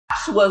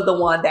Josh was the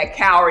one that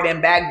cowered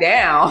and backed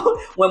down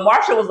when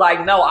Marsha was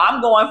like, no,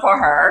 I'm going for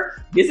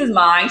her. This is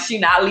mine. She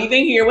not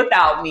leaving here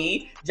without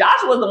me. Josh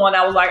was the one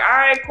that was like, all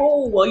right,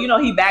 cool. Well,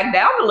 he backed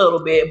down a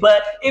little bit.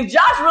 But if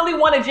Josh really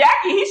wanted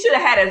Jackie, he should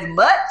have had as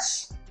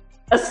much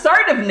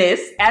assertiveness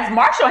as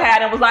Marshall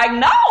had and was like,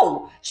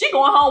 no, she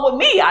going home with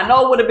me. I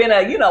know it would have been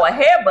a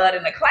headbutt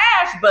and a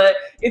clash, but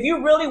if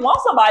you really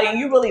want somebody and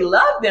you really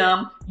love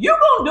them, you're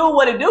going to do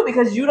what it do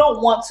because you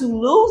don't want to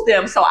lose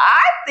them. So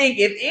I think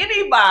if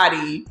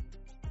anybody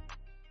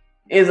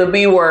is a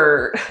B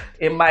word,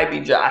 it might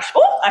be Josh.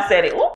 Oh, I said it. Ooh.